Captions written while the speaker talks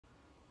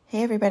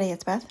Hey everybody,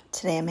 it's Beth.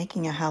 Today I'm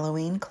making a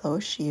Halloween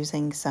cloche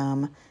using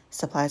some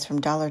supplies from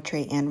Dollar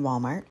Tree and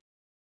Walmart.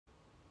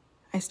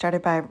 I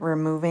started by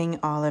removing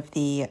all of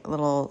the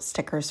little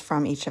stickers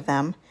from each of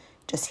them,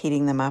 just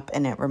heating them up,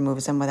 and it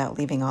removes them without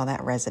leaving all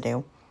that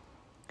residue.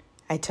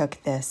 I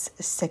took this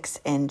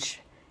 6-inch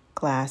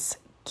glass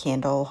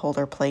candle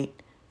holder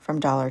plate from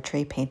Dollar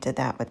Tree, painted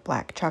that with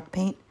black chalk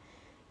paint,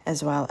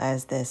 as well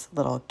as this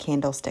little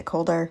candlestick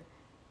holder,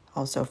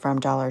 also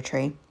from Dollar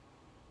Tree.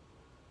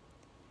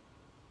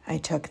 I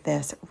took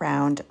this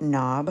round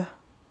knob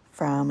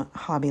from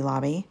Hobby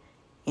Lobby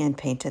and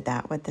painted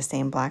that with the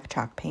same black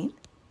chalk paint.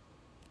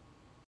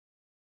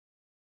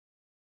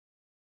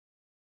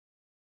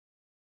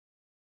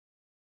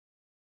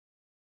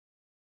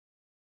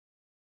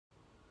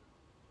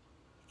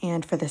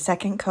 And for the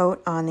second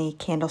coat on the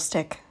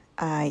candlestick,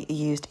 I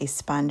used a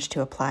sponge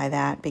to apply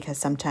that because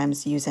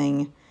sometimes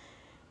using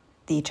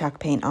the chalk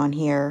paint on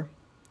here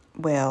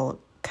will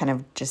kind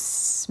of just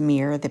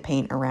smear the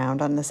paint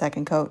around on the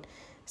second coat.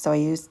 So I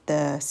used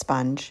the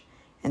sponge,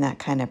 and that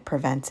kind of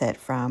prevents it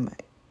from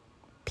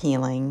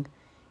peeling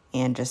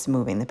and just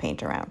moving the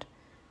paint around.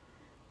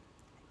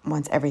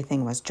 Once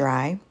everything was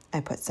dry,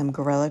 I put some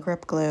Gorilla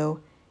Grip glue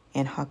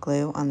and hot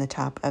glue on the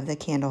top of the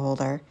candle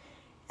holder,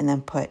 and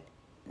then put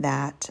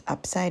that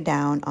upside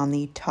down on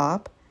the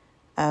top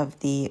of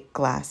the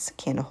glass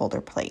candle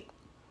holder plate.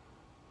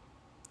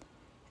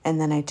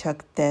 And then I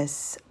took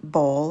this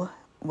bowl,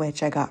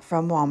 which I got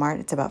from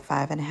Walmart. It's about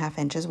 5.5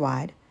 inches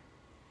wide.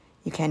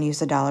 You can use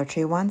the Dollar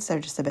Tree ones,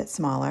 they're just a bit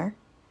smaller.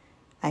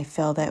 I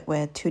filled it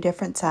with 2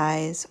 different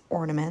size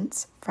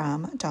ornaments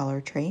from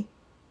Dollar Tree.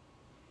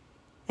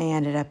 I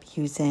ended up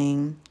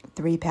using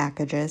 3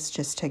 packages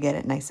just to get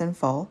it nice and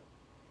full.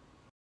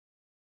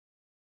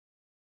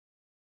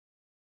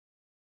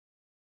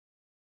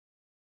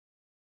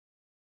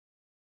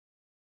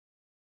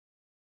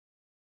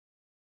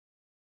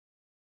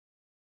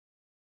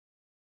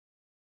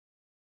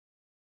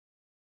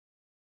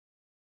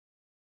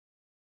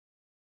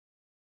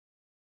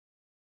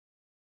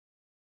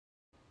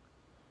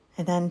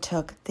 I then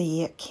took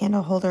the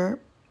candle holder,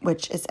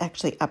 which is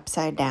actually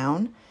upside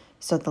down,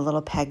 so the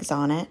little pegs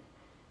on it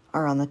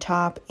are on the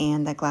top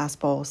and the glass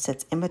bowl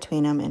sits in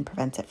between them and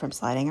prevents it from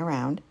sliding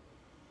around.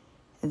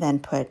 Then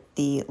put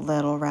the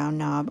little round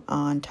knob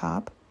on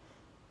top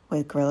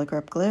with Gorilla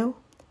Grip glue.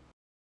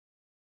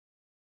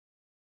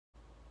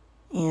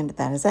 And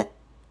that is it.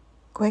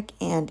 Quick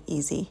and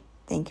easy.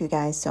 Thank you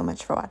guys so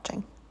much for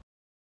watching.